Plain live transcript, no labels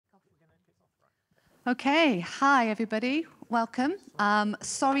Okay, hi everybody, welcome.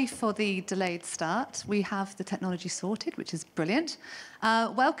 Sorry for the delayed start. We have the technology sorted, which is brilliant.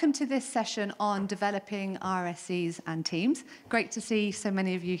 Welcome to this session on developing RSEs and Teams. Great to see so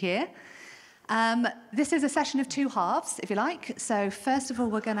many of you here. This is a session of two halves, if you like. So first of all,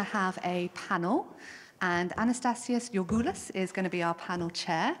 we're going to have a panel, and Anastasis Georgoulas is going to be our panel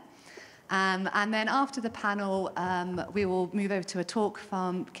chair. And then after the panel, we will move over to a talk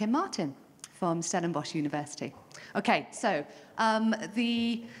from Kim Martin from Stellenbosch University. Okay, so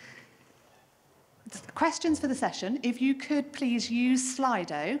the questions for the session, if you could please use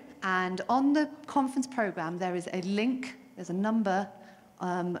Slido, and on the conference program there is a link, there's a number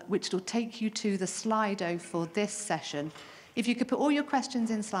which will take you to the Slido for this session. If you could put all your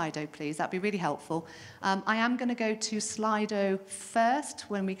questions in Slido, please, that'd be really helpful. I am going to go to Slido first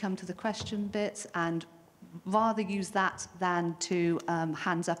when we come to the question bits, and rather use that than to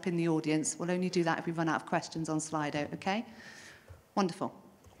hands up in the audience. We'll only do that if we run out of questions on Slido, okay? Wonderful.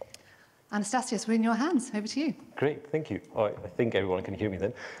 Anastasios, we're in your hands. Over to you. Great, thank you. I think everyone can hear me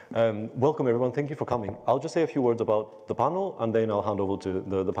then. Welcome everyone, thank you for coming. I'll just say a few words about the panel and then I'll hand over to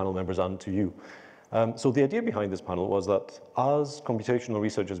the panel members and to you. So the idea behind this panel was that as computational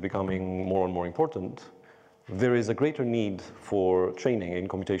research is becoming more and more important, there is a greater need for training in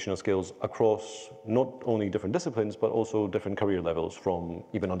computational skills across not only different disciplines, but also different career levels, from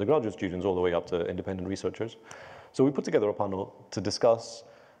even undergraduate students all the way up to independent researchers. So we put together a panel to discuss,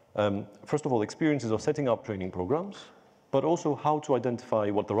 first of all, experiences of setting up training programs, but also how to identify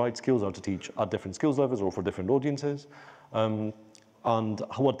what the right skills are to teach at different skills levels or for different audiences, and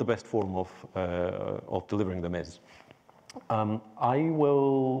what the best form of delivering them is.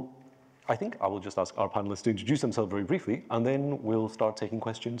 I think I will just ask our panelists to introduce themselves very briefly, and then we'll start taking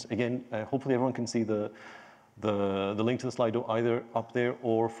questions. Again, hopefully everyone can see the link to the Slido either up there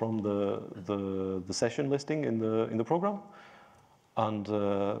or from the session listing in the program, and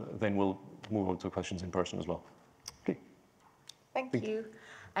then we'll move on to questions in person as well. Okay. Thank you.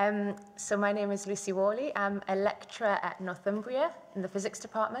 So my name is Lucy Worley. I'm a lecturer at Northumbria in the physics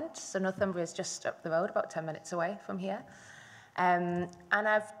department. So Northumbria is just up the road, about 10 minutes away from here. And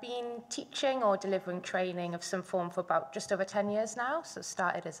I've been teaching or delivering training of some form for about just over 10 years now. So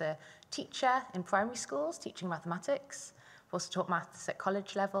started as a teacher in primary schools, teaching mathematics. I've also taught maths at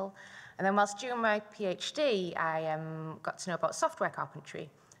college level. And then whilst doing my PhD, I got to know about software carpentry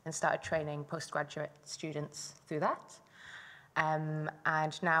and started training postgraduate students through that. And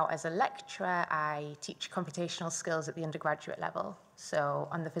now as a lecturer, I teach computational skills at the undergraduate level. So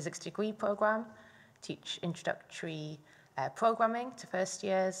on the physics degree program, teach introductory programming to first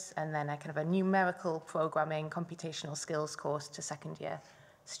years, and then a kind of a numerical programming computational skills course to second year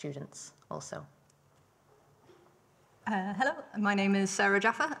students also. Hello, my name is Sarah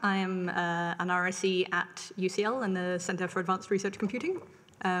Jaffa. I am an RSE at UCL in the Centre for Advanced Research Computing.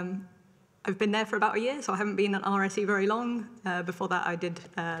 I've been there for about a year, so I haven't been an RSE very long. Before that, I did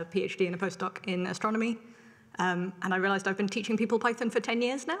a PhD and a postdoc in astronomy. And I realized I've been teaching people Python for 10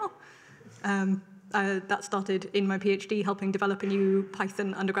 years now. That started in my PhD, helping develop a new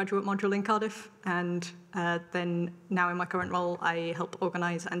Python undergraduate module in Cardiff. And then now in my current role, I help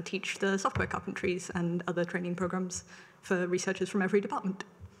organize and teach the software Carpentries and other training programs for researchers from every department.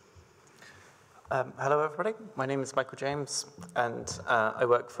 Hello, everybody. My name is Michael James, and I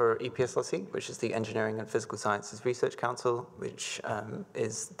work for EPSLC, which is the Engineering and Physical Sciences Research Council, which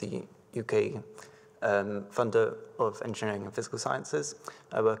is the UK funder of engineering and physical sciences.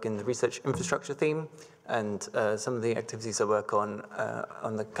 I work in the research infrastructure theme, and some of the activities I work on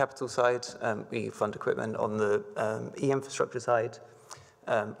the capital side, we fund equipment. On the e-infrastructure side,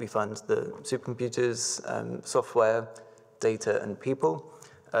 we fund the supercomputers, software, data, and people.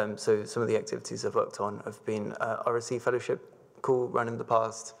 So some of the activities I've worked on have been RSE fellowship call run in the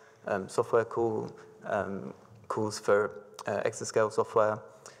past, software call, calls for exascale software,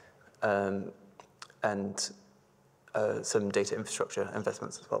 and some data infrastructure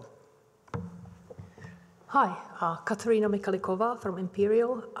investments as well. Hi, Katerina Mikalikova from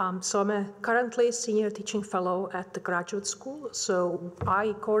Imperial. So I'm currently a senior teaching fellow at the graduate school. So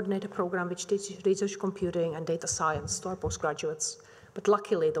I coordinate a program which teaches research computing and data science to our postgraduates. But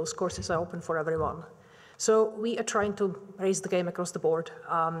luckily, those courses are open for everyone. So we are trying to raise the game across the board,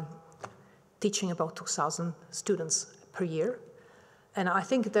 teaching about 2,000 students per year. And I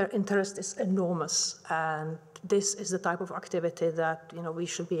think their interest is enormous. And this is the type of activity that we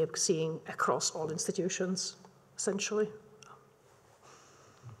should be seeing across all institutions, essentially.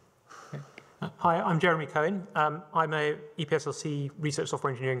 Hi, I'm Jeremy Cohen. I'm a EPSLC Research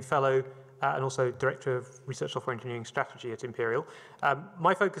Software Engineering Fellow and also Director of Research Software Engineering Strategy at Imperial.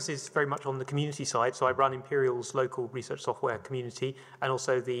 My focus is very much on the community side, so I run Imperial's local research software community and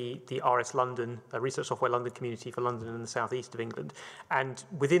also the RS London, Research Software London community for London and the southeast of England. And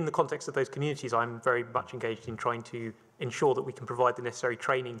within the context of those communities, I'm very much engaged in trying to ensure that we can provide the necessary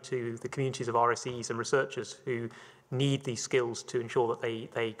training to the communities of RSEs and researchers who need these skills to ensure that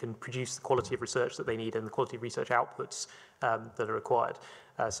they can produce the quality of research that they need and the quality of research outputs that are required.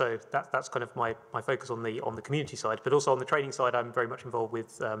 So that's kind of my focus on the community side, but also on the training side, I'm very much involved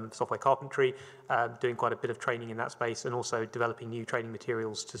with software carpentry, doing quite a bit of training in that space, and also developing new training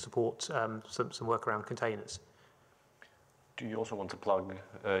materials to support some work around containers. Do you also want to plug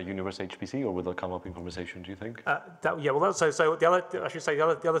Universe HPC, or will that come up in conversation, do you think? So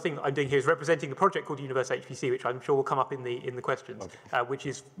the other thing I'm doing here is representing a project called Universe HPC, which I'm sure will come up in the questions, okay. Which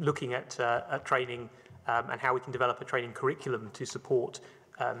is looking at training and how we can develop a training curriculum to support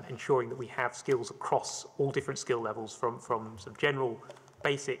ensuring that we have skills across all different skill levels, from sort of general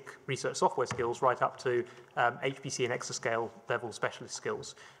basic research software skills right up to HPC and exascale level specialist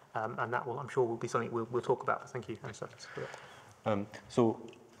skills. And that will, I'm sure, will be something we'll talk about. Thank you, Anastasis. So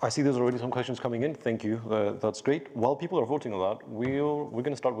I see there's already some questions coming in. Thank you. That's great. While people are voting on that, we're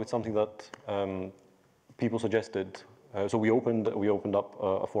going to start with something that people suggested. So we opened up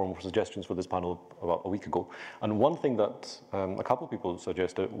a forum for suggestions for this panel about a week ago. And one thing that a couple of people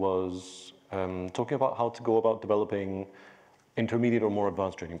suggested was talking about how to go about developing intermediate or more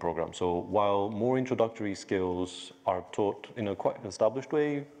advanced training programs. So while more introductory skills are taught in a quite established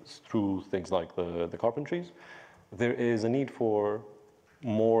way through things like the Carpentries, there is a need for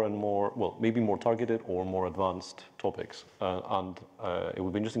more and more, well, maybe more targeted or more advanced topics. And it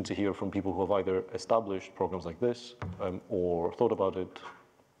would be interesting to hear from people who have either established programs like this or thought about it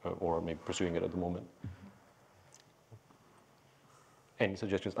or maybe pursuing it at the moment. Any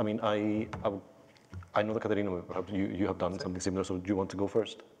suggestions? I mean, I know that Katarina, you have done something similar, so do you want to go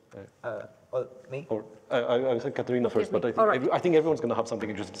first? Well, me? Or I said Katarina first, but I think everyone's going to have something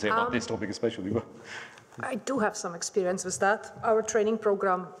interesting to say about this topic especially. I do have some experience with that. Our training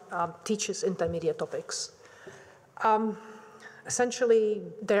program teaches intermediate topics. Essentially,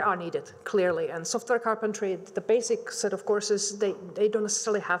 they are needed, clearly. And software carpentry, the basic set of courses, they don't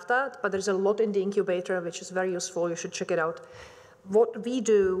necessarily have that, but there's a lot in the incubator, which is very useful. You should check it out. What we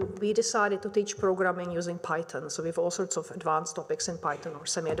do, we decided to teach programming using Python. So we have all sorts of advanced topics in Python or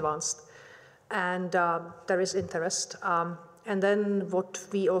semi-advanced. And there is interest. And then what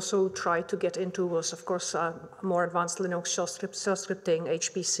we also tried to get into was, of course, more advanced Linux shell scripting,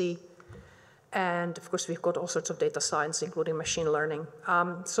 HPC. And of course, we've got all sorts of data science, including machine learning.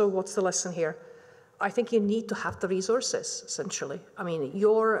 So what's the lesson here? I think you need to have the resources, essentially. I mean,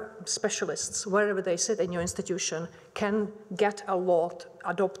 your specialists, wherever they sit in your institution, can get a lot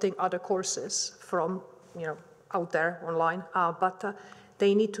adopting other courses from, out there online, but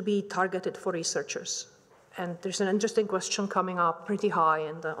they need to be targeted for researchers. And there's an interesting question coming up pretty high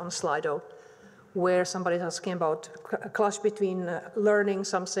on Slido, where somebody's asking about a clash between learning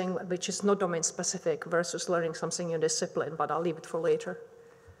something which is not domain specific versus learning something in discipline, but I'll leave it for later.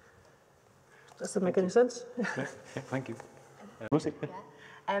 Does that make any sense? Yeah, thank you. Lucy?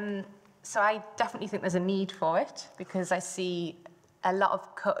 Yeah. So I definitely think there's a need for it, because I see a lot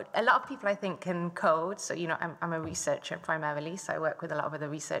of people, I think, can code. So, I'm a researcher primarily, so I work with a lot of other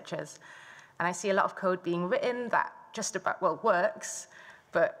researchers. And I see a lot of code being written that just about, works,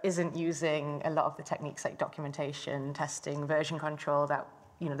 but isn't using a lot of the techniques like documentation, testing, version control that,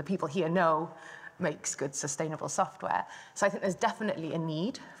 the people here know makes good sustainable software. So I think there's definitely a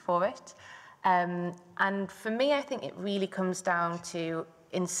need for it. And for me, I think it really comes down to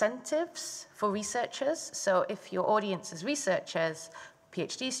incentives for researchers. So if your audience is researchers,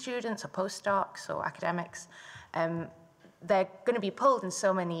 PhD students or postdocs or academics, they're going to be pulled in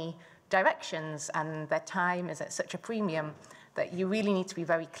so many directions, and their time is at such a premium that you really need to be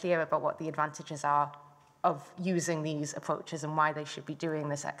very clear about what the advantages are of using these approaches and why they should be doing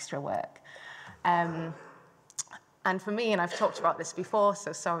this extra work. And for me, and I've talked about this before,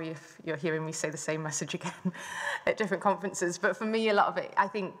 so sorry if you're hearing me say the same message again at different conferences, but for me, a lot of it, I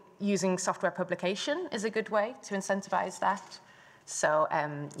think using software publication is a good way to incentivize that. So,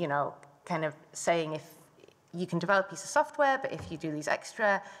 kind of saying if you can develop a piece of software, but if you do these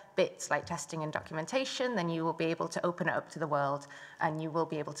extra bits like testing and documentation, then you will be able to open it up to the world and you will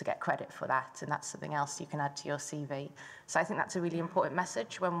be able to get credit for that. And that's something else you can add to your CV. So I think that's a really important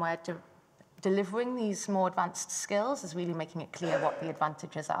message when we're delivering these more advanced skills, is really making it clear what the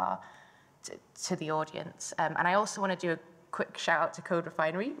advantages are to the audience. And I also want to do a quick shout out to Code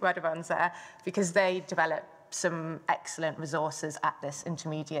Refinery, Radovan's there, because they develop some excellent resources at this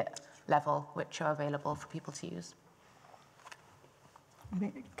intermediate level, which are available for people to use. I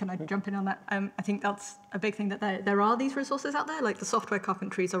think, can I jump in on that? I think that's a big thing, that there are these resources out there. Like the software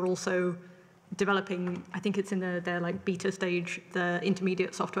Carpentries are also developing, I think it's in their like beta stage, the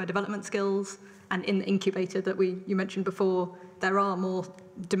intermediate software development skills. And in the incubator that you mentioned before, there are more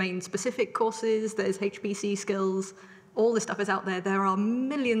domain-specific courses. There's HPC skills. All this stuff is out there. There are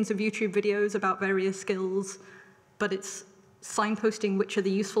millions of YouTube videos about various skills, but it's signposting which are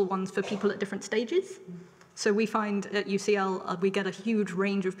the useful ones for people at different stages. So we find at UCL, we get a huge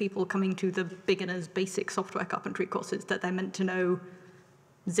range of people coming to the beginners basic software carpentry courses that they're meant to know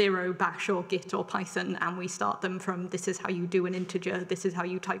 0, Bash or Git or Python, and we start them from this is how you do an integer, this is how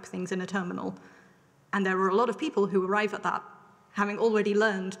you type things in a terminal. And there are a lot of people who arrive at that having already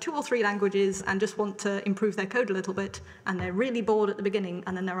learned 2 or 3 languages and just want to improve their code a little bit, and they're really bored at the beginning,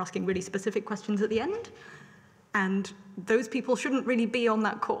 and then they're asking really specific questions at the end. And those people shouldn't really be on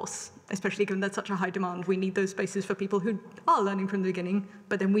that course, especially given there's such a high demand. We need those spaces for people who are learning from the beginning,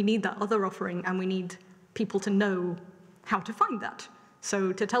 but then we need that other offering, and we need people to know how to find that.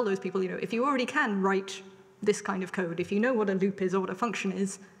 So to tell those people, if you already can write this kind of code, if you know what a loop is or what a function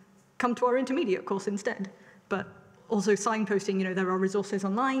is, come to our intermediate course instead. But also signposting, there are resources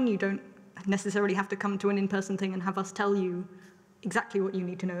online. You don't necessarily have to come to an in-person thing and have us tell you exactly what you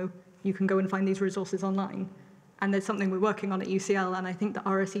need to know. You can go and find these resources online. And there's something we're working on at UCL, and I think the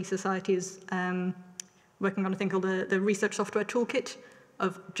RSE Society is working on a thing called the Research Software Toolkit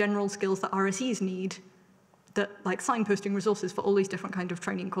of general skills that RSEs need, that like signposting resources for all these different kind of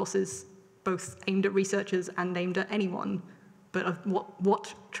training courses, both aimed at researchers and aimed at anyone, but of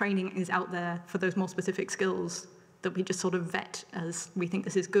what training is out there for those more specific skills that we just sort of vet as we think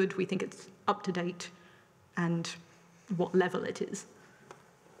this is good, we think it's up to date, and what level it is.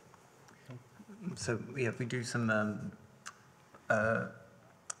 So yeah, we do some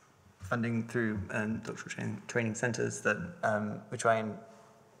funding through doctoral training centres that we try and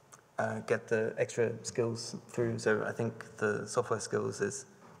get the extra skills through. So I think the software skills is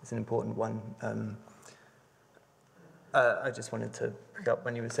an important one. I just wanted to pick up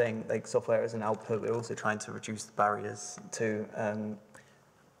when you were saying like software as an output. We're also trying to reduce the barriers to,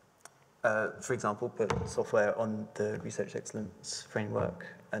 for example, put software on the research excellence framework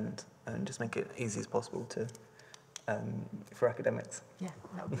and just make it easy as possible to for academics. Yeah,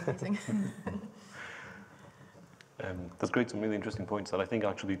 that would be amazing. That's great, some really interesting points that I think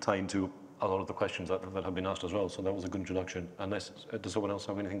actually tie into a lot of the questions that have been asked as well. So that was a good introduction. Unless, does someone else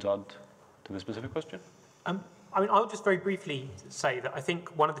have anything to add to the specific question? I'll just very briefly say that I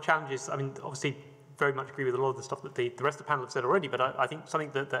think one of the challenges, obviously very much agree with a lot of the stuff that the rest of the panel have said already, but I think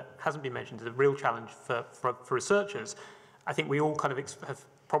something that hasn't been mentioned is a real challenge for researchers. I think we all kind of have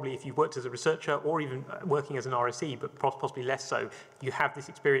probably, if you've worked as a researcher or even working as an RSE, but possibly less so, you have this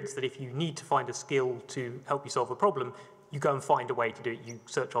experience that if you need to find a skill to help you solve a problem, you go and find a way to do it. You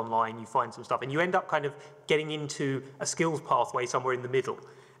search online, you find some stuff, and you end up kind of getting into a skills pathway somewhere in the middle.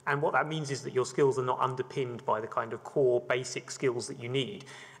 And what that means is that your skills are not underpinned by the kind of core basic skills that you need.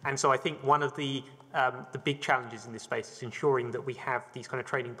 And so I think one of the big challenges in this space is ensuring that we have these kind of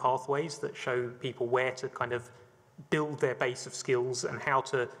training pathways that show people where to kind of build their base of skills and how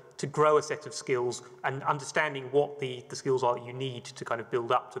to grow a set of skills, and understanding what the skills are that you need to kind of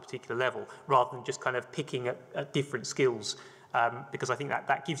build up to a particular level, rather than just kind of picking at different skills, because I think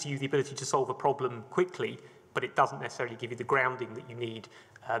that gives you the ability to solve a problem quickly, but it doesn't necessarily give you the grounding that you need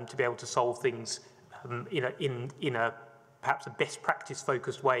to be able to solve things in a perhaps a best practice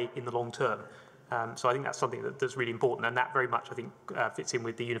focused way in the long term. So I think that's something that's really important, and that very much, I think, fits in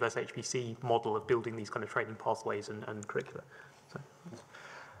with the Universal HPC model of building these kind of training pathways and curricula. So.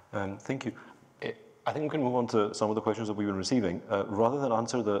 Thank you. I think we can move on to some of the questions that we've been receiving. Rather than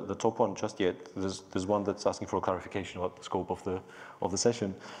answer the top one just yet, there's one that's asking for a clarification about the scope of the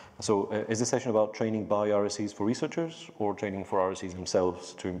session. So is the session about training by RSEs for researchers, or training for RSEs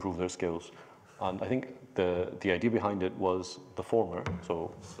themselves to improve their skills? And I think the idea behind it was the former.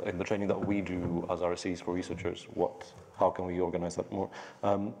 So in the training that we do as RSEs for researchers, how can we organize that more?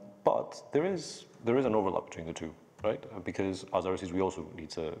 But there is an overlap between the two, right? Because as RSEs, we also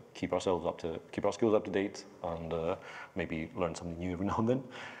need to keep our skills up to date, and maybe learn something new every now and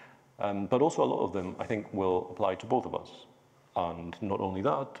then. But also a lot of them, I think, will apply to both of us. And not only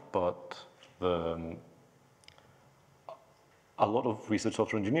that, but a lot of research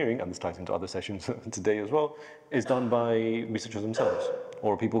software engineering, and this ties into other sessions today as well, is done by researchers themselves,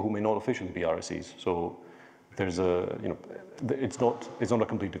 or people who may not officially be RSEs. So there's it's not a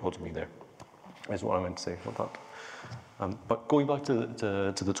complete dichotomy there. Is what I meant to say about that. But going back to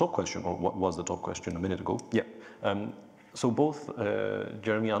the top question, or what was the top question a minute ago? Yeah. So both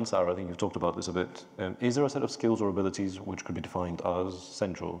Jeremy and Sarah, I think you've talked about this a bit. Is there a set of skills or abilities which could be defined as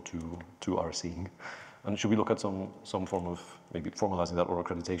central to RSEing? And should we look at some form of maybe formalizing that or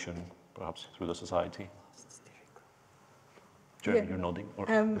accreditation, perhaps through the society? Jeremy, you're nodding.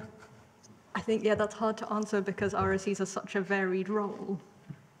 Or... I think, yeah, that's hard to answer because RSEs are such a varied role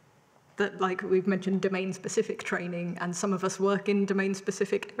that, like we've mentioned, domain-specific training, and some of us work in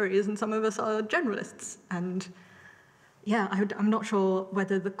domain-specific areas and some of us are generalists. And yeah, I'm not sure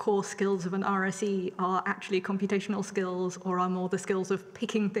whether the core skills of an RSE are actually computational skills or are more the skills of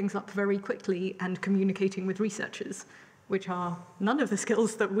picking things up very quickly and communicating with researchers, which are none of the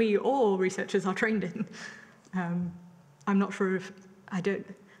skills that we or researchers are trained in. I'm not sure if, I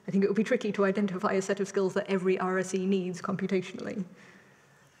think it would be tricky to identify a set of skills that every RSE needs computationally.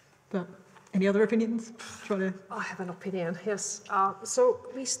 But any other opinions? I have an opinion, yes. So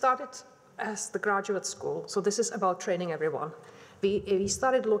we started as the graduate school, so this is about training everyone. We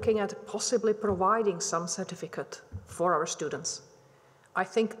started looking at possibly providing some certificate for our students. I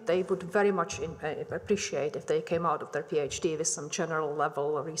think they would very much appreciate if they came out of their PhD with some general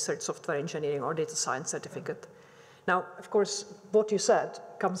level research software engineering or data science certificate. Now, of course, what you said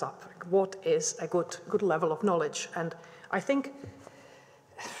comes up. What is a good level of knowledge? And I think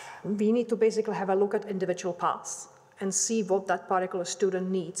we need to basically have a look at individual paths and see what that particular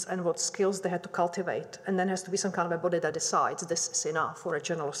student needs and what skills they had to cultivate. And then has to be some kind of a body that decides this is enough for a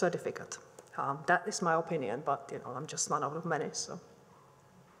general certificate. That is my opinion, but I'm just one out of many. So.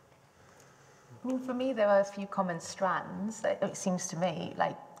 Well, for me, there are a few common strands, it seems to me,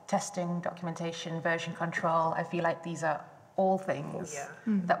 like testing, documentation, version control. I feel like these are all things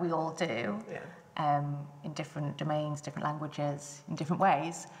that we all do in different domains, different languages, in different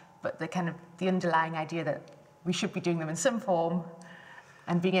ways. But the underlying idea that we should be doing them in some form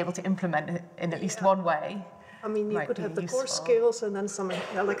and being able to implement it in at least one way. I mean, you could have the core skills and then some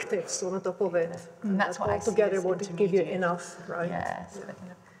electives on top of it. And that's what I see together as would give you enough, right? Yeah.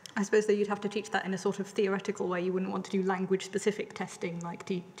 I suppose that you'd have to teach that in a sort of theoretical way. You wouldn't want to do language-specific testing, like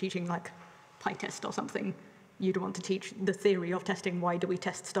teaching like PyTest or something. You'd want to teach the theory of testing. Why do we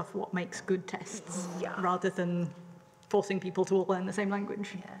test stuff? What makes good tests? Rather than forcing people to all learn the same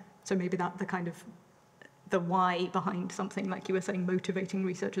language. Yeah. So maybe the why behind something, like you were saying, motivating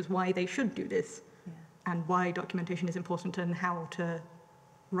researchers why they should do this, and why documentation is important and how to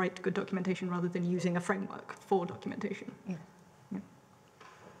write good documentation rather than using a framework for documentation. Yeah.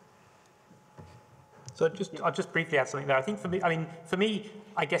 So I'll just briefly add something there. I think for me,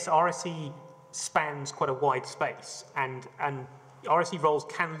 I guess RSE spans quite a wide space, and RSE roles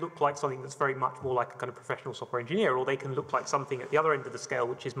can look like something that's very much more like a kind of professional software engineer, or they can look like something at the other end of the scale,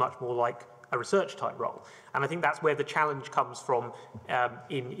 which is much more like a research type role. And I think that's where the challenge comes from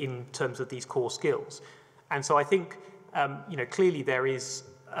in terms of these core skills. And so I think, clearly there's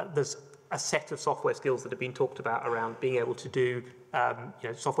a set of software skills that have been talked about around being able to do,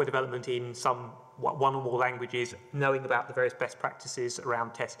 software development in one or more languages, knowing about the various best practices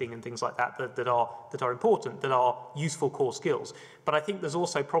around testing and things like that that are important, that are useful core skills. But I think there's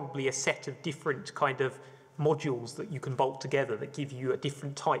also probably a set of different kind of modules that you can bolt together that give you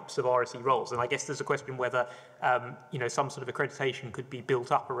different types of RSE roles. And I guess there's a question whether some sort of accreditation could be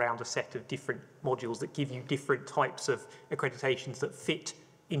built up around a set of different modules that give you different types of accreditations that fit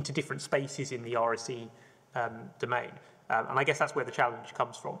into different spaces in the RSE domain. And I guess that's where the challenge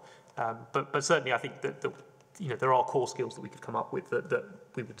comes from. But certainly I think that there are core skills that we could come up with that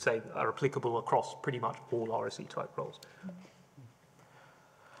we would say are applicable across pretty much all RSE type roles.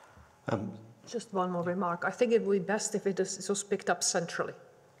 Just one more remark. I think it would be best if it was picked up centrally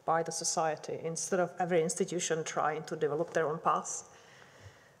by the society instead of every institution trying to develop their own paths.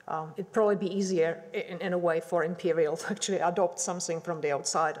 It'd probably be easier in a way for Imperial to actually adopt something from the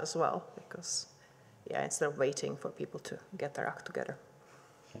outside as well, because instead of waiting for people to get their act together.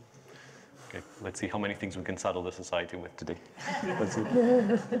 Okay, let's see how many things we can saddle the society with today. Let's see.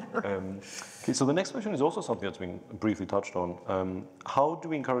 Okay, so the next question is also something that's been briefly touched on. How do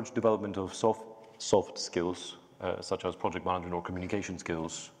we encourage development of soft skills, such as project management or communication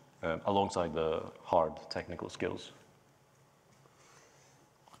skills, alongside the hard technical skills?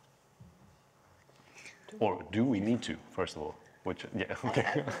 Or do we need to, first of all? Which,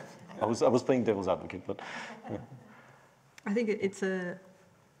 okay. I was playing devil's advocate, but... Yeah. I think it's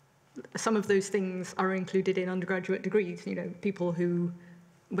some of those things are included in undergraduate degrees. People who,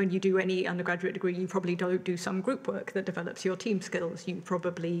 when you do any undergraduate degree, you probably don't do some group work that develops your team skills. You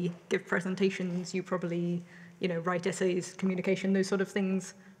probably give presentations, you probably, write essays, communication, those sort of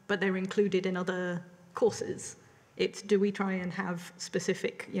things, but they're included in other courses. It's do we try and have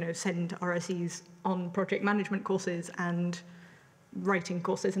specific, send RSEs on project management courses and writing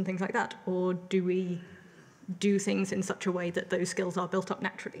courses and things like that? Or do we do things in such a way that those skills are built up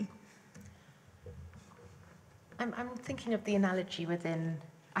naturally? I'm thinking of the analogy within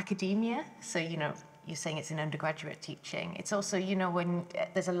academia. So, you're saying it's in undergraduate teaching. It's also, when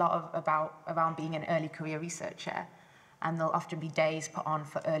there's a lot around being an early career researcher, and there'll often be days put on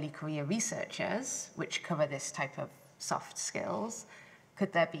for early career researchers, which cover this type of soft skills.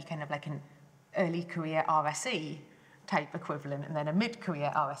 Could there be kind of like an early career RSE type equivalent and then a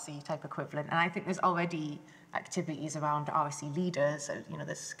mid-career RSE type equivalent? And I think there's already activities around RSE leaders. So,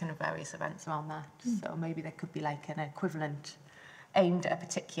 there's kind of various events around that. So maybe there could be like an equivalent aimed at a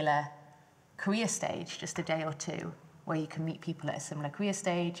particular career stage, just a day or two, where you can meet people at a similar career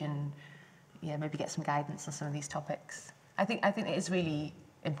stage and maybe get some guidance on some of these topics. I think it is really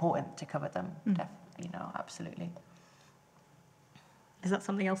important to cover them. Absolutely. Is that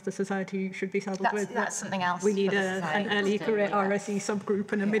something else the society should be saddled with? That's something else. We need an early career RSE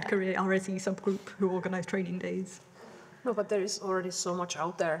subgroup and a mid-career RSE subgroup who organise training days. No, but there is already so much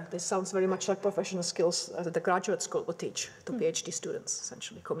out there. This sounds very much like professional skills that the graduate school would teach to PhD students,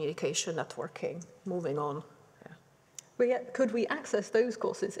 essentially. Communication, networking, moving on. Could we access those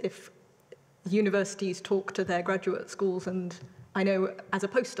courses if universities talk to their graduate schools? And I know as a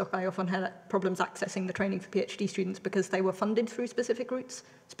postdoc, I often had problems accessing the training for PhD students because they were funded through specific routes,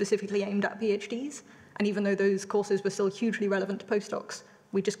 specifically aimed at PhDs. And even though those courses were still hugely relevant to postdocs,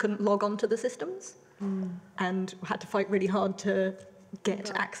 we just couldn't log on to the systems and had to fight really hard to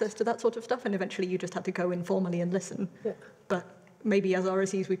get access to that sort of stuff. And eventually you just had to go informally and listen. Yeah. But maybe as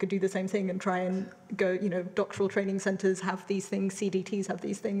RSEs, we could do the same thing and try and go, doctoral training centres have these things, CDTs have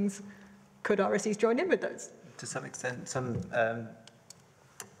these things. Could RSEs join in with those? To some extent, some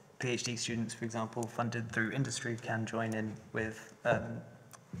PhD students, for example, funded through industry can join in with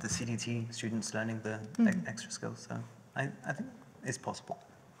the CDT students learning the extra skills. So I think it's possible.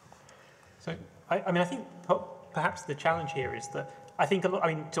 So, I think perhaps the challenge here is that I think,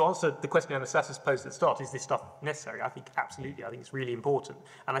 to answer the question Anastasis posed at the start, is this stuff necessary? I think absolutely. I think it's really important.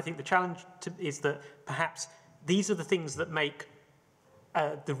 And I think the challenge is that perhaps these are the things that make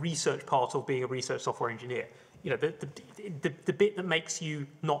the research part of being a research software engineer. The bit that makes you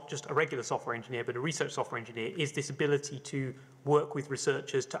not just a regular software engineer, but a research software engineer is this ability to work with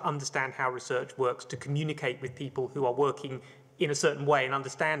researchers, to understand how research works, to communicate with people who are working in a certain way and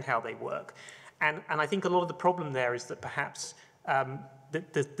understand how they work. And I think a lot of the problem there is that perhaps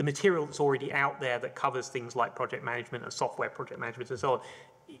the material that's already out there that covers things like project management and software project management and so on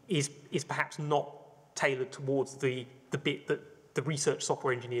is perhaps not tailored towards the bit that the research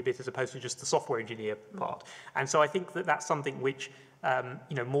software engineer bit as opposed to just the software engineer part. And so I think that that's something which,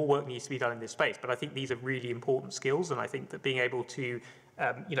 more work needs to be done in this space. But I think these are really important skills. And I think that being able to,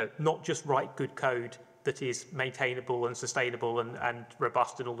 not just write good code that is maintainable and sustainable and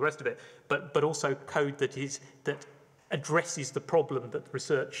robust and all the rest of it, but also code that addresses the problem that the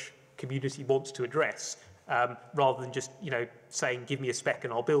research community wants to address, rather than just saying give me a spec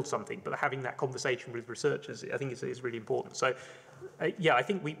and I'll build something. But having that conversation with researchers, I think is really important. So I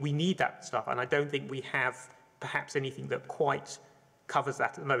think we need that stuff, and I don't think we have perhaps anything that quite covers that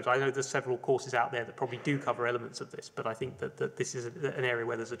at the moment. I know there's several courses out there that probably do cover elements of this, but I think that this is an area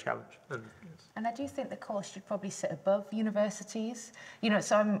where there's a challenge. And I do think the course should probably sit above universities.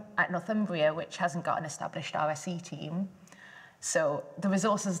 So I'm at Northumbria, which hasn't got an established RSE team. So the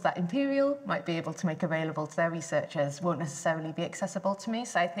resources that Imperial might be able to make available to their researchers won't necessarily be accessible to me.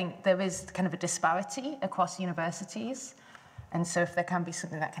 So I think there is kind of a disparity across universities. And so if there can be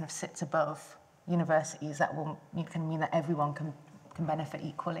something that kind of sits above universities, that will can mean that everyone can benefit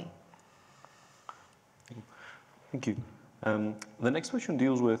equally. Thank you. The next question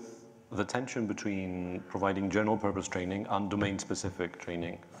deals with the tension between providing general purpose training and domain-specific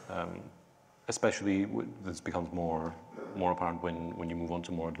training. Especially, this becomes more apparent when you move on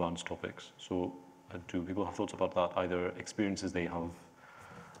to more advanced topics. So do people have thoughts about that, either experiences they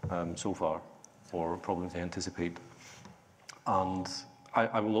have so far or problems they anticipate? And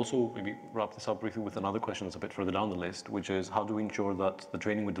I will also maybe wrap this up briefly with another question that's a bit further down the list, which is how do we ensure that the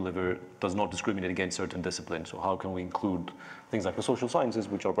training we deliver does not discriminate against certain disciplines? So how can we include things like the social sciences,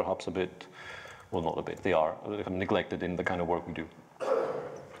 which are perhaps a bit, well, not a bit, they are neglected in the kind of work we do?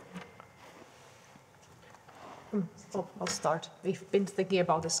 I'll start. We've been thinking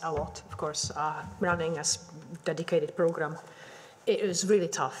about this a lot, of course, running a dedicated program. It was really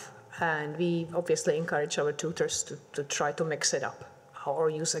tough, and we obviously encourage our tutors to try to mix it up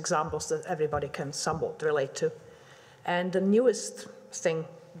or use examples that everybody can somewhat relate to. And the newest thing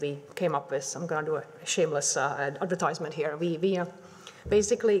we came up with. I'm going to do a shameless advertisement here. We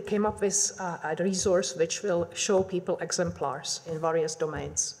basically came up with a resource which will show people exemplars in various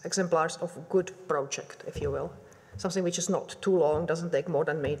domains, exemplars of good project, if you will. Something which is not too long, doesn't take more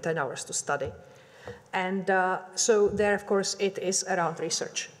than maybe 10 hours to study. And so there, of course, it is around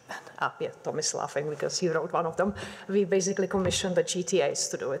research. Yeah, Tom is laughing because he wrote one of them. We basically commissioned the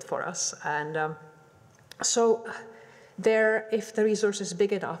GTAs to do it for us. And so there, if the resource is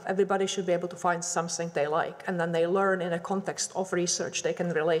big enough, everybody should be able to find something they like, and then they learn in a context of research they can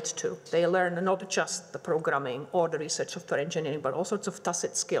relate to. They learn not just the programming or the research software engineering, but all sorts of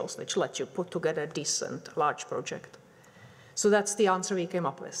tacit skills which let you put together a decent, large project. So that's the answer we came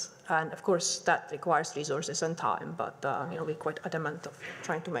up with. And of course, that requires resources and time, but you know, we're quite adamant of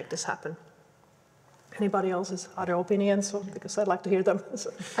trying to make this happen. Anybody else's other opinions? Because I'd like to hear them.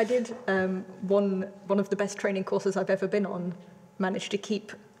 I did one of the best training courses I've ever been on, managed to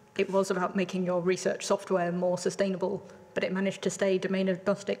keep, it was about making your research software more sustainable, but it managed to stay domain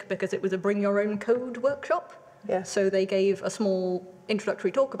agnostic because it was a bring your own code workshop. Yeah. So they gave a small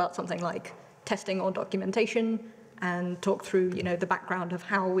introductory talk about something like testing or documentation and talk through, you know, the background of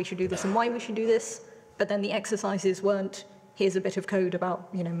how we should do this and why we should do this. But then the exercises weren't, here's a bit of code about,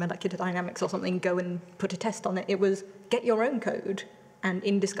 you know, molecular dynamics or something, go and put a test on it. It was get your own code and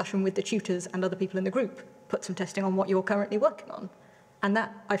in discussion with the tutors and other people in the group, put some testing on what you're currently working on. And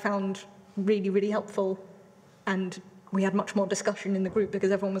that I found really, really helpful. And we had much more discussion in the group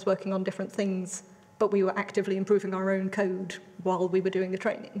because everyone was working on different things, but we were actively improving our own code while we were doing the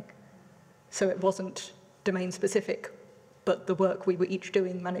training. So it wasn't domain specific, but the work we were each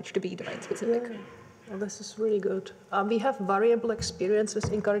doing managed to be domain specific. Yeah. Well, this is really good. We have variable experiences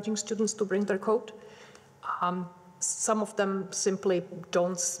encouraging students to bring their code. Some of them simply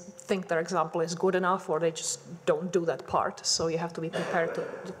don't think their example is good enough, or they just don't do that part. So you have to be prepared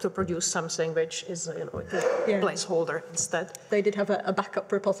to produce something which is, you know, a placeholder instead. They did have a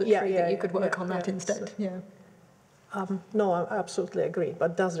backup repository that you could work on that instead. So, yeah. No, I absolutely agree,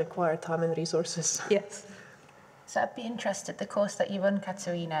 but does require time and resources. Yes. So I'd be interested, the course that you run,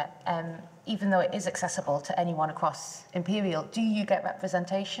 Katerina, even though it is accessible to anyone across Imperial, do you get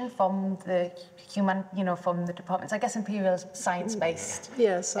representation from the human, you know, from the departments? I guess Imperial is science-based.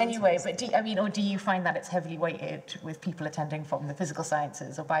 Yes. Anyway, but or do you find that it's heavily weighted with people attending from the physical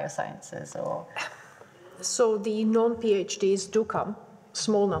sciences or biosciences or? So the non-PhDs do come,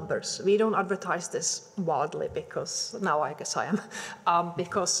 small numbers. We don't advertise this wildly because now I guess I am,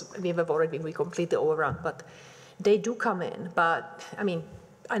 because we have already been completely overrun, but they do come in, but I mean,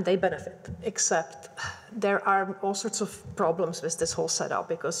 and they benefit, except there are all sorts of problems with this whole setup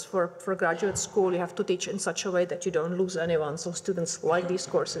because for graduate school, you have to teach in such a way that you don't lose anyone, so students like these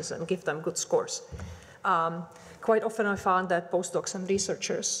courses and give them good scores. Quite often I found that postdocs and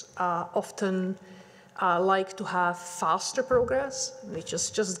researchers often like to have faster progress, which is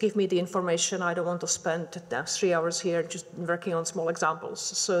just give me the information. I don't want to spend 3 hours here just working on small examples.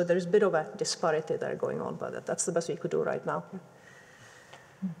 So there's a bit of a disparity there going on, but that's the best we could do right now.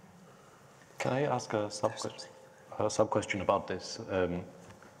 Can I ask a sub-question about this?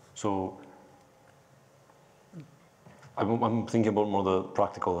 So I'm thinking about more the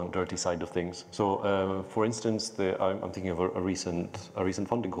practical and dirty side of things. So for instance, I'm thinking of a recent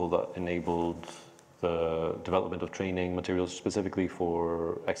funding call that enabled the development of training materials specifically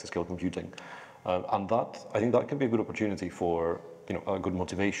for exascale computing. And that, I think that can be a good opportunity for, you know, a good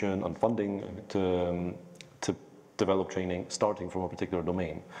motivation and funding to develop training starting from a particular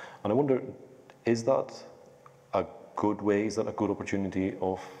domain. And I wonder, is that a good way, is that a good opportunity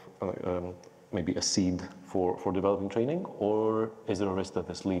of maybe a seed for developing training, or is there a risk that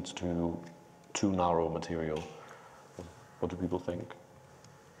this leads to too narrow material? What do people think?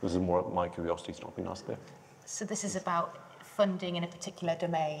 This is more my curiosity, it's not been asked there. So this is about funding in a particular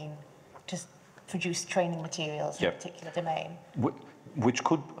domain, just produce training materials in a particular domain. Which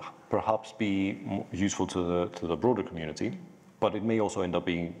could perhaps be useful to the broader community, but it may also end up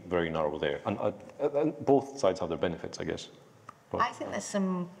being very narrow there. And both sides have their benefits, I guess. But I think there's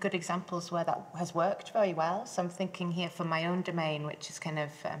some good examples where that has worked very well. So I'm thinking here for my own domain, which is kind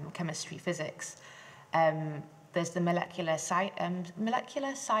of chemistry, physics. There's the Molecular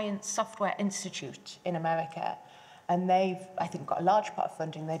Science Software Institute in America, and they've, I think, got a large part of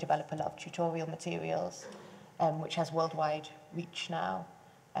funding. They develop a lot of tutorial materials, which has worldwide reach now.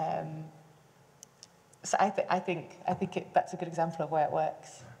 So I think that's a good example of where it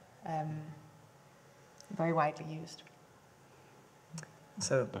works. Very widely used.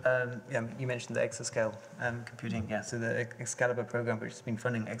 So, yeah, you mentioned the exascale computing. Yeah, so the Excalibur program, which has been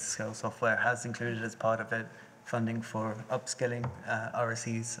funding exascale software, has included as part of it funding for upskilling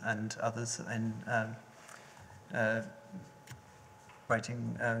RSEs and others in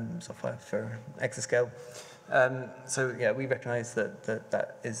writing software for exascale. So yeah, we recognise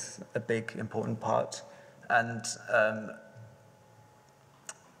that is a big, important part, and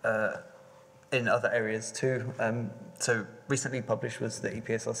in other areas too. So recently published was the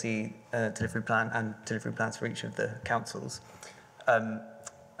EPSRC delivery plan and delivery plans for each of the councils.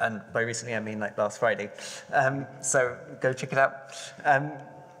 And by recently, I mean like last Friday. So go check it out.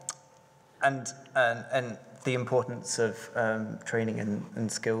 And the importance of training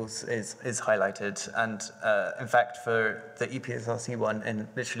and skills is highlighted. And in fact, for the EPSRC one, in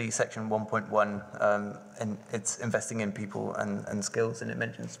literally section 1.1, and it's investing in people and skills, and it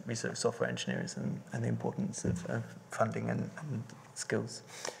mentions research software engineers and the importance of funding and skills.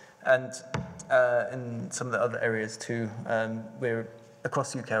 And in some of the other areas too, we're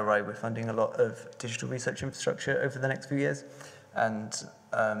across UKRI, we're funding a lot of digital research infrastructure over the next few years, and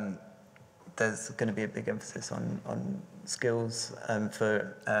there's going to be a big emphasis on skills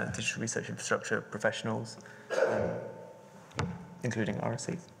for digital research infrastructure professionals, including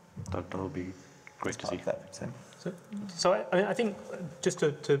RSEs. That'll be great to see. So I think just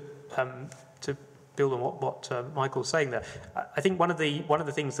to build on what Michael's saying there, I think one of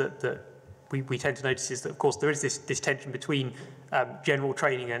the things that we tend to notice is that, of course, there is this tension between general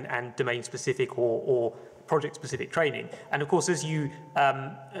training and domain-specific or project-specific training. And of course, as you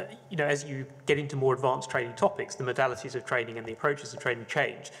get into more advanced training topics, the modalities of training and the approaches of training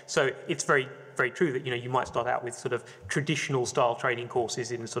change. So it's very, very true that you might start out with sort of traditional style training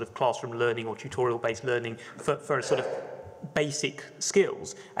courses in sort of classroom learning or tutorial-based learning for sort of basic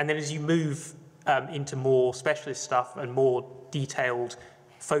skills. And then as you move into more specialist stuff and more detailed,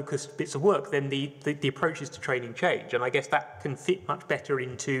 focused bits of work, then the approaches to training change. And I guess that can fit much better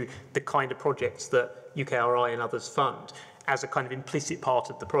into the kind of projects that UKRI and others fund as a kind of implicit part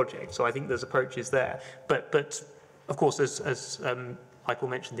of the project. So I think there's approaches there. But of course, as Michael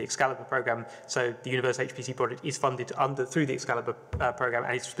mentioned, the Excalibur program, so the Universe HPC project is funded through the Excalibur program,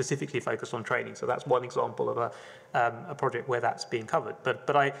 and it's specifically focused on training. So that's one example of a project where that's being covered.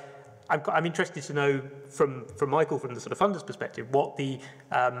 But I'm interested to know from Michael, from the sort of funder's perspective, what the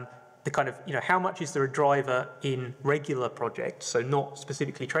kind of, how much is there a driver in regular projects, so not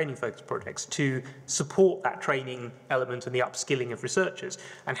specifically training-focused projects, to support that training element and the upskilling of researchers,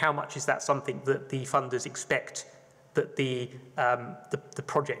 and how much is that something that the funders expect that the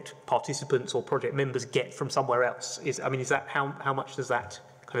project participants or project members get from somewhere else? Is that how much does that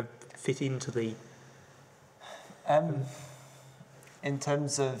kind of fit into the? In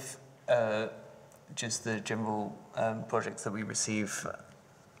terms of just the general projects that we receive,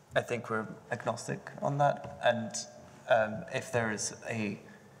 I think we're agnostic on that, and if there is a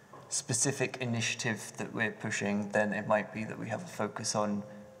specific initiative that we're pushing, then it might be that we have a focus on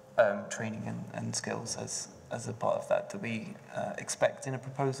training and skills as a part of that we expect in a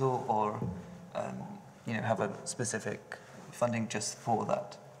proposal, or have a specific funding just for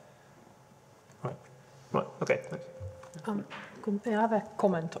that. Right. Okay. Thanks. I have a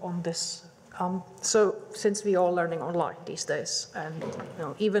comment on this. So since we're all learning online these days, and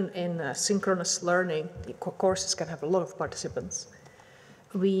even in synchronous learning, the courses can have a lot of participants.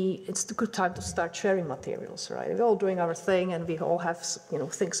 It's a good time to start sharing materials, right? We're all doing our thing, and we all have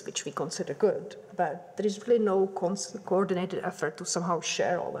things which we consider good, but there is really no coordinated effort to somehow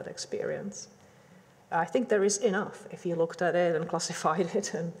share all that experience. I think there is enough if you looked at it and classified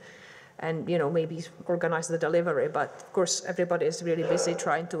it and maybe organize the delivery, but of course everybody is really busy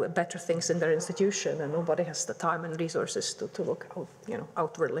trying to better things in their institution, and nobody has the time and resources to look out,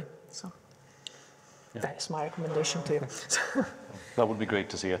 outwardly. So that is my recommendation to you. That would be great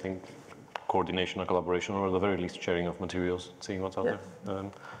to see. I think coordination and collaboration, or at the very least sharing of materials, seeing what's out there.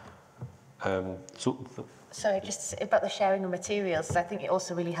 Sorry, just about the sharing of materials, I think it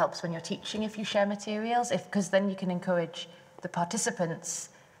also really helps when you're teaching if you share materials, because then you can encourage the participants,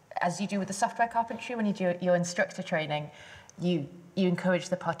 as you do with the software carpentry, when you do your instructor training, you encourage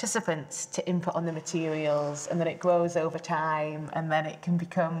the participants to input on the materials, and then it grows over time, and then it can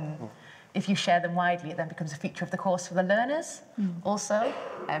become, if you share them widely, it then becomes a feature of the course for the learners also,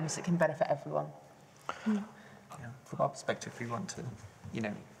 so it can benefit everyone. Yeah, from our perspective, we want to,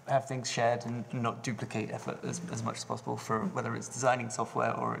 have things shared and not duplicate effort as much as possible, for whether it's designing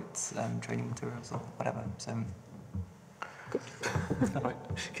software or it's training materials or whatever. So. Good.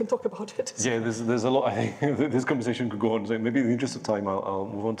 Can talk about it. Yeah, there's a lot. I think this conversation could go on. So maybe in the interest of time, I'll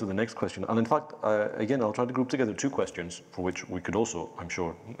move on to the next question. And in fact, again, I'll try to group together two questions for which we could also, I'm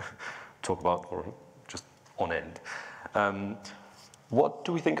sure, talk about or just on end. What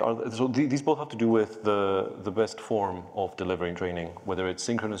do we think are, so these both have to do with the best form of delivering training, whether it's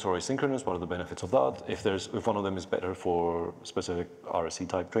synchronous or asynchronous, what are the benefits of that, if one of them is better for specific RSE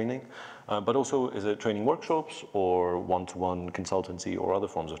type training, but also is it training workshops or one-to-one consultancy or other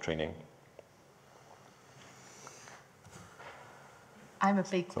forms of training? I'm a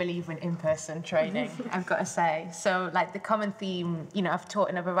big believer in in-person training, I've got to say. So like the common theme, you know, I've taught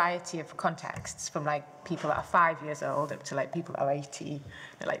in a variety of contexts, from like people that are 5 years old up to like people that are 80,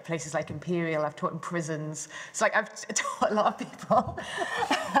 like places like Imperial. I've taught in prisons. So like I've taught a lot of people.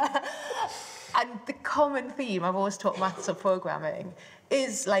 And the common theme, I've always taught maths or programming,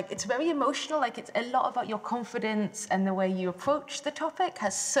 is like, it's very emotional. Like it's a lot about your confidence, and the way you approach the topic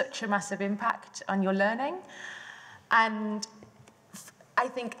has such a massive impact on your learning. And I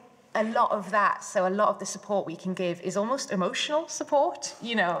think a lot of that, so a lot of the support we can give is almost emotional support,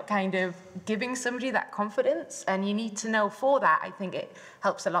 you know, kind of giving somebody that confidence. And you need to know, for that, I think it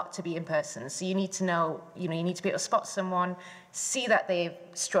helps a lot to be in person. So you need to know, you know, you need to be able to spot someone, see that they're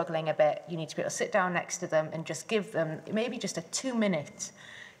struggling a bit. You need to be able to sit down next to them and just give them maybe just a 2-minute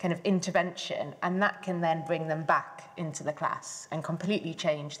kind of intervention. And that can then bring them back into the class and completely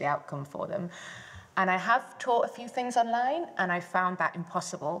change the outcome for them. And I have taught a few things online, and I found that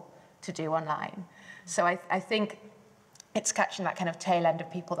impossible to do online. So I think it's catching that kind of tail end of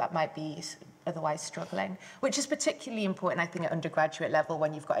people that might be otherwise struggling, which is particularly important, I think, at undergraduate level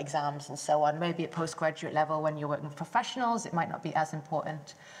when you've got exams and so on. Maybe at postgraduate level when you're working with professionals, it might not be as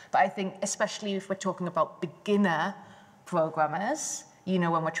important. But I think especially if we're talking about beginner programmers, you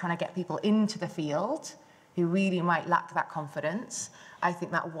know, when we're trying to get people into the field who really might lack that confidence, I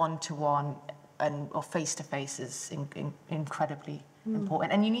think that one-to-one or face-to-face is incredibly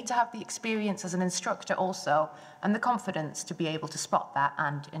important. And you need to have the experience as an instructor also, and the confidence to be able to spot that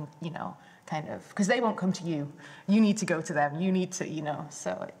and you know, kind of, because they won't come to you. You need to go to them. You need to, you know,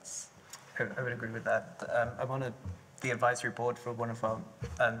 so it's... I would agree with that. I'm on the advisory board for one of our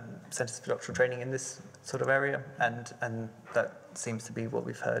centres for doctoral training in this sort of area, and that seems to be what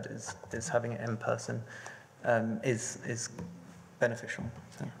we've heard is having it in person is beneficial.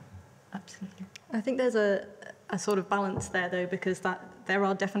 So. Absolutely. I think there's a sort of balance there, though, because there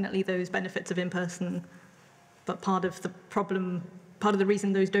are definitely those benefits of in-person, but part of the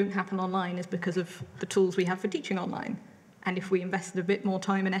reason those don't happen online is because of the tools we have for teaching online. And if we invested a bit more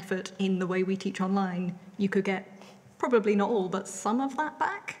time and effort in the way we teach online, you could get, probably not all, but some of that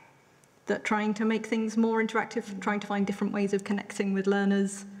back. That trying to make things more interactive, trying to find different ways of connecting with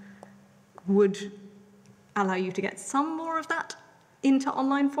learners would allow you to get some more of that into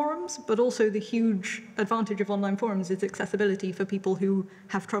online forums, but also the huge advantage of online forums is accessibility for people who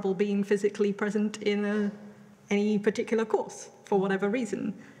have trouble being physically present in any particular course for whatever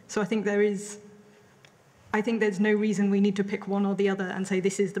reason. So I think there's no reason we need to pick one or the other and say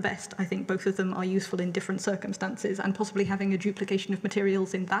this is the best. I think both of them are useful in different circumstances, and possibly having a duplication of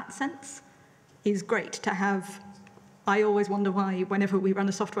materials in that sense is great to have. I always wonder why, whenever we run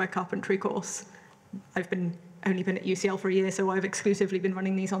a software carpentry course, I've only been at UCL for a year, so I've exclusively been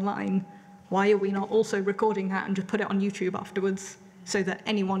running these online. Why are we not also recording that and just put it on YouTube afterwards, so that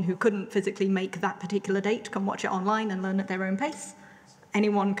anyone who couldn't physically make that particular date can watch it online and learn at their own pace?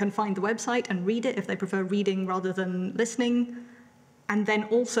 Anyone can find the website and read it if they prefer reading rather than listening, and then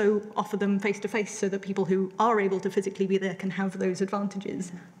also offer them face-to-face so that people who are able to physically be there can have those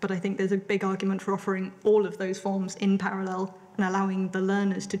advantages. But I think there's a big argument for offering all of those forms in parallel and allowing the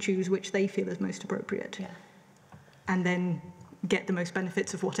learners to choose which they feel is most appropriate. Yeah. And then get the most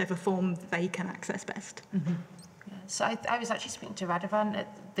benefits of whatever form they can access best. Mm-hmm. Yeah. So I was actually speaking to Radovan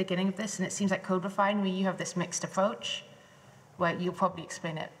at the beginning of this, and it seems like Code Refine, where you have this mixed approach, where you'll probably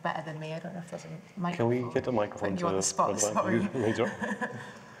explain it better than me. I don't know if there's a microphone. Can we get a microphone you on the spot, sorry.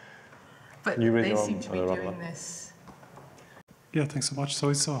 But they seem to be doing this. Yeah, thanks so much. So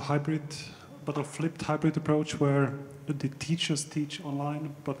it's a hybrid, but a flipped hybrid approach where the teachers teach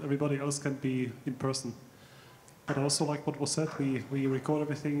online, but everybody else can be in person. But also, like what was said, we record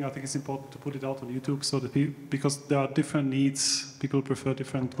everything. I think it's important to put it out on YouTube so that because there are different needs, people prefer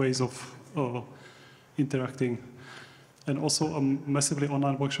different ways of interacting. And also a massively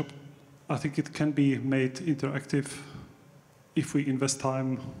online workshop, I think it can be made interactive if we invest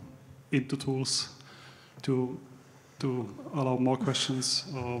time into tools to allow more questions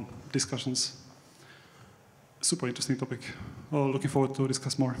or discussions. Super interesting topic. Looking forward to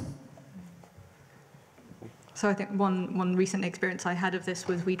discuss more. So I think one recent experience I had of this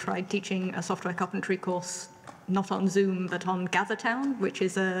was we tried teaching a software carpentry course, not on Zoom, but on GatherTown, which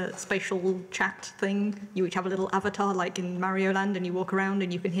is a spatial chat thing. You each have a little avatar like in Mario Land, and you walk around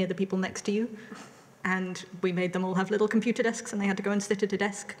and you can hear the people next to you. And we made them all have little computer desks, and they had to go and sit at a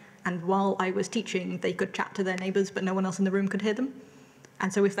desk. And while I was teaching, they could chat to their neighbours, but no one else in the room could hear them.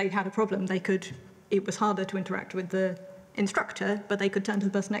 And so if they had a problem, it was harder to interact with the instructor, but they could turn to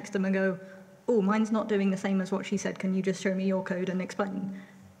the person next to them and go, oh, mine's not doing the same as what she said. Can you just show me your code and explain?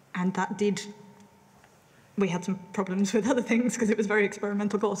 And we had some problems with other things because it was a very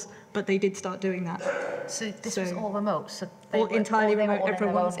experimental course, but they did start doing that. So this was all remote? So all entirely remote,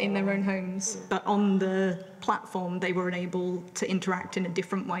 everyone's in their own homes, but on the platform they were able to interact in a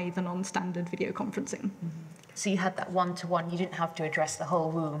different way than on standard video conferencing. So you had that one-to-one, you didn't have to address the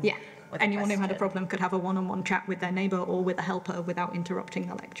whole room? Yeah, anyone who had a problem could have a one-on-one chat with their neighbour or with a helper without interrupting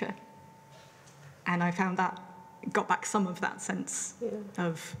the lecture. And I found that got back some of that sense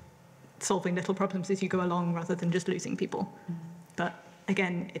of solving little problems as you go along rather than just losing people. But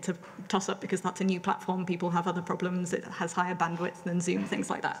again, it's a toss-up because that's a new platform. People have other problems. It has higher bandwidth than Zoom,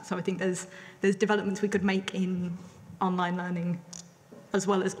 things like that. So I think there's developments we could make in online learning as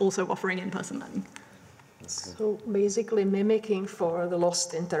well as also offering in-person learning. So basically mimicking for the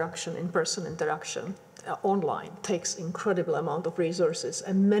lost interaction, in-person interaction, online takes incredible amount of resources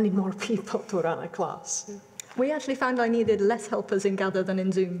and many more people to run a class. We actually found I needed less helpers in Gather than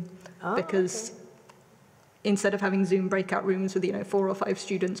in Zoom because instead of having Zoom breakout rooms with 4 or 5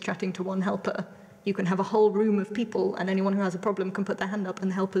 students chatting to one helper, you can have a whole room of people and anyone who has a problem can put their hand up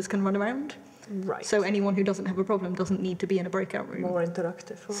and the helpers can run around. Right. So anyone who doesn't have a problem doesn't need to be in a breakout room. More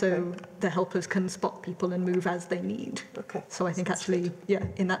interactive. Okay. So the helpers can spot people and move as they need. Okay. So I think actually,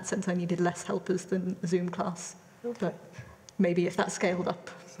 in that sense, I needed less helpers than a Zoom class. Okay. But maybe if that scaled up,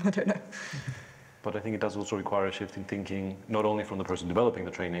 I don't know. But I think it does also require a shift in thinking, not only from the person developing the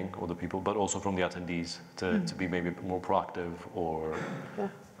training or the people, but also from the attendees to be maybe more proactive or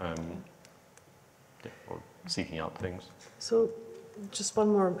or seeking out things. So just one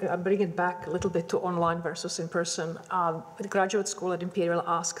more, I bring it back a little bit to online versus in person. The graduate school at Imperial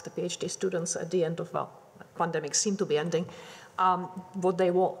asked the PhD students at the end of, the pandemic seemed to be ending, what they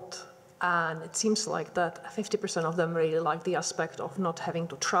want. And it seems like that 50% of them really like the aspect of not having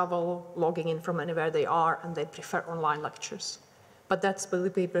to travel, logging in from anywhere they are, and they prefer online lectures. But that's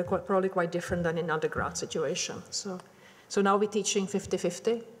probably quite different than in undergrad situation. So now we're teaching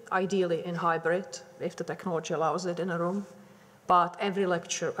 50-50, ideally in hybrid, if the technology allows it in a room. But every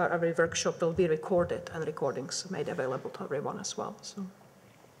lecture or every workshop will be recorded and recordings made available to everyone as well. So.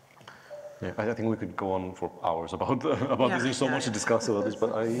 Yeah, I think we could go on for hours about this. There's so much to discuss about this,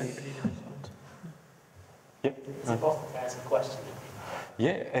 but Is it possible to ask a question?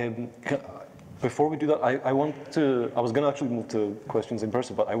 Yeah, before we do that, I was going to actually move to questions in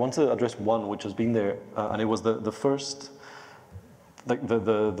person, but I want to address one which has been there, and it was the first, like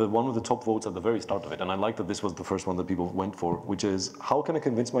the one with the top votes at the very start of it, and I like that this was the first one that people went for, which is, how can I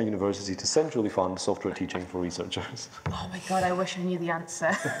convince my university to centrally fund software teaching for researchers? Oh my God, I wish I knew the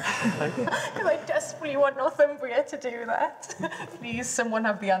answer. Because I desperately want Northumbria to do that. Please, someone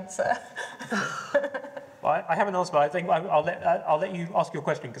have the answer. Well, I have an answer, but I think I'll let you ask your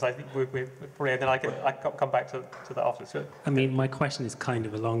question because I think we're probably, and then I can come back to that after. So, I mean, my question is kind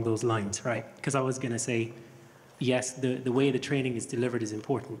of along those lines, right? Because I was going to say, yes, the way the training is delivered is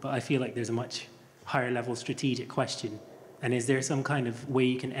important, but I feel like there's a much higher level strategic question. And is there some kind of way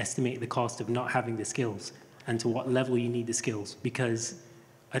you can estimate the cost of not having the skills and to what level you need the skills? Because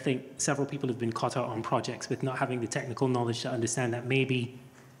I think several people have been caught out on projects with not having the technical knowledge to understand that maybe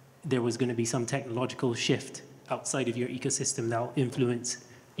there was going to be some technological shift outside of your ecosystem that will influence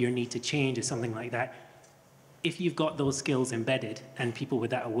your need to change or something like that. If you've got those skills embedded and people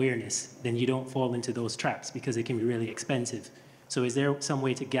with that awareness, then you don't fall into those traps because it can be really expensive. So is there some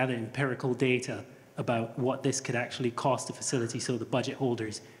way to gather empirical data about what this could actually cost a facility so the budget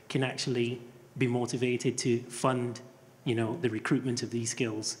holders can actually be motivated to fund, the recruitment of these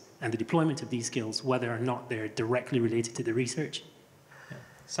skills and the deployment of these skills, whether or not they're directly related to the research?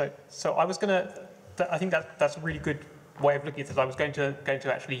 So I was going to, I think that's a really good way of looking at this. I was going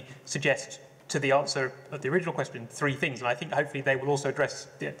to actually suggest to the answer of the original question 3 things, and I think hopefully they will also address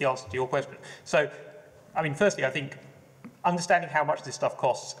the answer to your question. So, I mean, firstly, I think understanding how much this stuff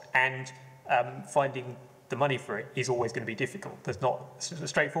costs and finding the money for it is always going to be difficult. There's not a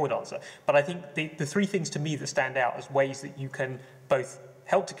straightforward answer. But I think the 3 things to me that stand out as ways that you can both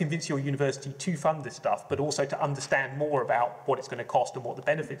help to convince your university to fund this stuff, but also to understand more about what it's going to cost and what the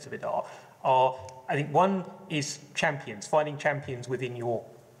benefits of it are, I think one is champions, finding champions within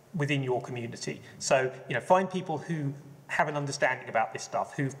your community. So, find people who have an understanding about this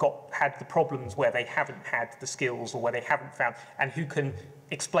stuff, who've had the problems where they haven't had the skills or where they haven't found, and who can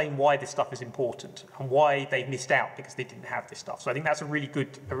explain why this stuff is important and why they missed out because they didn't have this stuff. So I think that's a really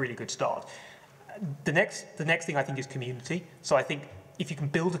good start. the next thing I think is community. So I think if you can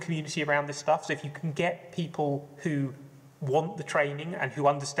build a community around this stuff, so if you can get people who want the training and who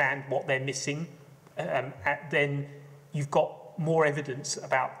understand what they're missing, then you've got more evidence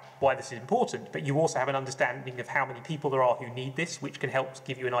about why this is important, but you also have an understanding of how many people there are who need this, which can help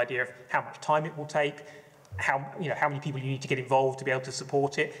give you an idea of how much time it will take, how many people you need to get involved to be able to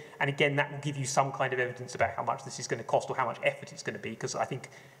support it. And again, that will give you some kind of evidence about how much this is going to cost or how much effort it's going to be, because I think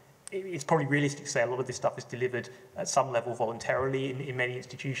it's probably realistic to say a lot of this stuff is delivered at some level voluntarily in many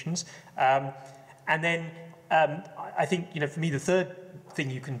institutions. And then I think, for me, the third thing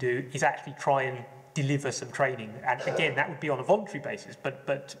you can do is actually try and deliver some training. And again, that would be on a voluntary basis,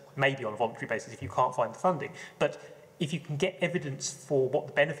 but maybe on a voluntary basis if you can't find the funding. But if you can get evidence for what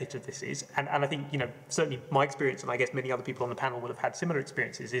the benefit of this is, and I think, certainly my experience, and I guess many other people on the panel will have had similar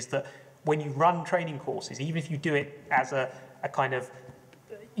experiences, is that when you run training courses, even if you do it as a kind of,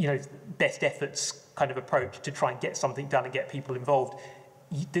 best efforts kind of approach to try and get something done and get people involved,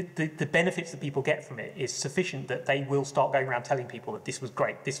 the benefits that people get from it is sufficient that they will start going around telling people that this was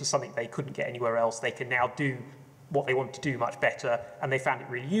great, this was something they couldn't get anywhere else, they can now do what they want to do much better, and they found it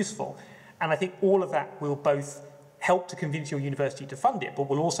really useful. And I think all of that will both help to convince your university to fund it, but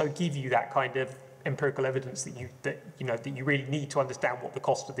will also give you that kind of empirical evidence that you really need to understand what the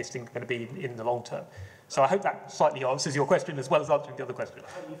cost of this thing is going to be in the long term. So I hope that slightly answers your question as well as answering the other question.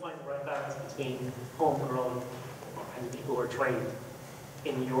 How do you find the right balance between homegrown and people who are trained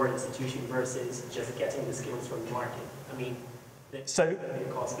in your institution versus just getting the skills from the market? I mean, the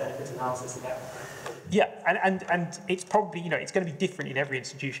cost-benefit analysis of that. Yeah, and it's probably, it's going to be different in every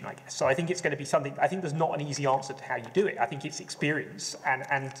institution, I guess. So I think it's going to be something, I think there's not an easy answer to how you do it. I think it's experience.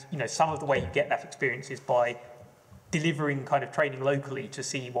 And some of the way you get that experience is by delivering kind of training locally to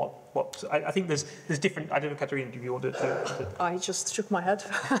see what I think there's different, I don't know, Katerina, do you want to... I just shook my head.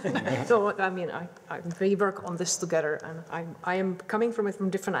 So, I mean, we work on this together, and I am coming from it from a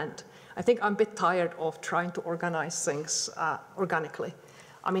different end. I think I'm a bit tired of trying to organize things organically.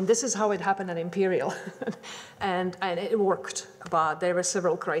 I mean, this is how it happened at Imperial, and it worked, but there were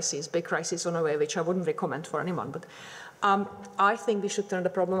several crises, big crises on the way, which I wouldn't recommend for anyone, but I think we should turn the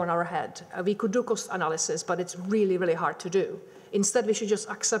problem on our head. We could do cost analysis, but it's really, really hard to do. Instead, we should just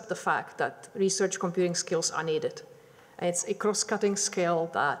accept the fact that research computing skills are needed. It's a cross-cutting skill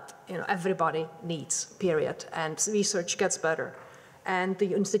that everybody needs, period, and research gets better. And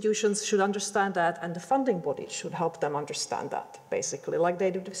the institutions should understand that, and the funding body should help them understand that, basically, like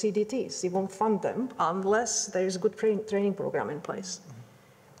they do the CDTs. You won't fund them unless there's a good training program in place.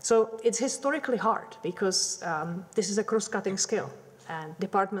 So it's historically hard because this is a cross-cutting skill, and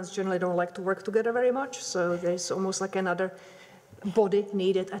departments generally don't like to work together very much, so there's almost like another body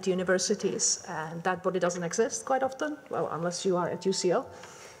needed at universities, and that body doesn't exist quite often, well, unless you are at UCL.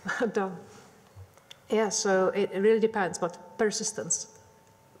 Yeah, so it really depends, but persistence,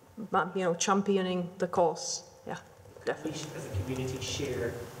 championing the cause, yeah, definitely. We should, as a community,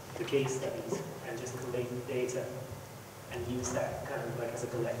 share the case studies and just collate the data and use that kind of like as a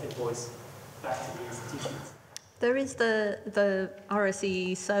collective voice back to the institutions. There is the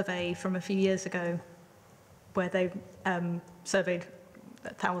RSE survey from a few years ago where they surveyed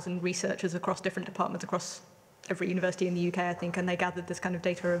 1,000 researchers across different departments across every university in the UK, I think, and they gathered this kind of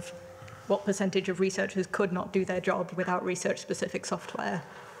data of what percentage of researchers could not do their job without research-specific software,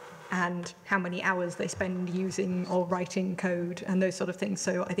 and how many hours they spend using or writing code and those sort of things.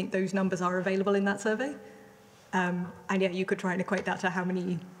 So I think those numbers are available in that survey. And yeah, you could try and equate that to how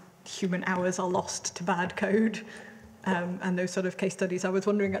many human hours are lost to bad code and those sort of case studies. I was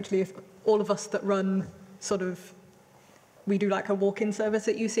wondering actually if all of us that run we do like a walk-in service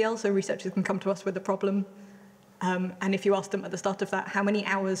at UCL, so researchers can come to us with a problem. And if you ask them at the start of that, how many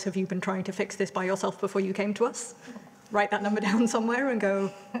hours have you been trying to fix this by yourself before you came to us? Write that number down somewhere and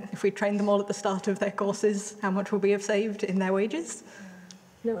go, if we trained them all at the start of their courses, how much would we have saved in their wages?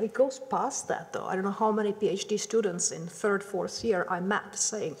 No, it goes past that, though. I don't know how many PhD students in third, fourth year I met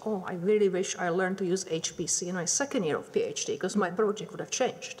saying, oh, I really wish I learned to use HPC in my second year of PhD, because my project would have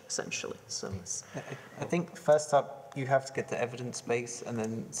changed, essentially. So I think first up, you have to get the evidence base, and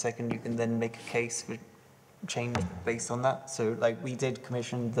then second, you can then make a case for change based on that. So like we did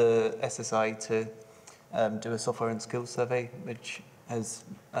commission the SSI to do a software and skills survey, which has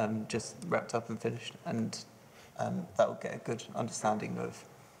just wrapped up and finished, and that will get a good understanding of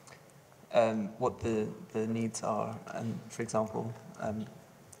what the needs are, and for example,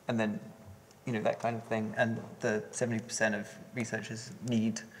 and then that kind of thing. And the 70% of researchers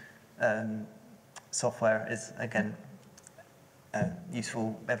need software is again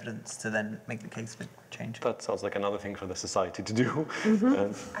useful evidence to then make the case for change. That sounds like another thing for the society to do.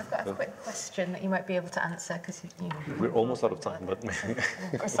 I've got a quick question that you might be able to answer because you know. We're almost out of time, but maybe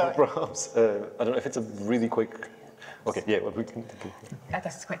Sorry. perhaps, I don't know if it's a really quick, okay, yeah, well, we can. I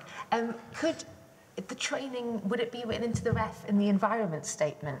guess it's quick. Could the training, would it be written into the ref in the environment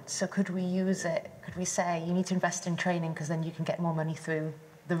statement? So could we use it, could we say you need to invest in training because then you can get more money through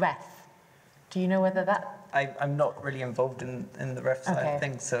the ref? Do you know whether that? I'm not really involved in the ref side of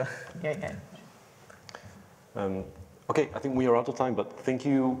things, so. Yeah. Okay, I think we are out of time, but thank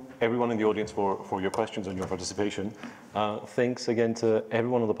you everyone in the audience for your questions and your participation. Thanks again to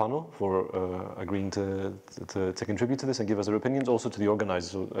everyone on the panel for agreeing to contribute to this and give us their opinions. Also to the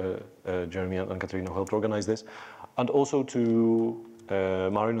organizers, Jeremy and Katerina who helped organize this. And also to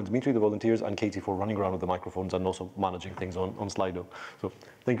Marion and Dmitry, the volunteers, and Katie for running around with the microphones and also managing things on Slido. So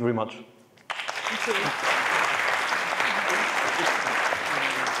thank you very much. Thank you.